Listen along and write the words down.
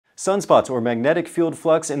Sunspots, or magnetic field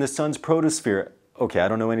flux in the sun's photosphere. Okay, I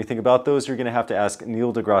don't know anything about those. You're going to have to ask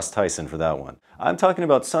Neil deGrasse Tyson for that one. I'm talking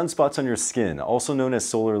about sunspots on your skin, also known as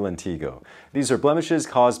solar lentigo. These are blemishes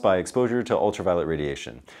caused by exposure to ultraviolet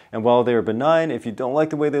radiation. And while they are benign, if you don't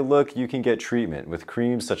like the way they look, you can get treatment with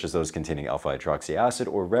creams such as those containing alpha-hydroxy acid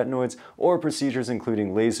or retinoids, or procedures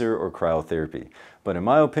including laser or cryotherapy. But in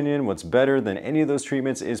my opinion, what's better than any of those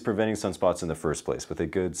treatments is preventing sunspots in the first place with a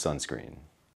good sunscreen.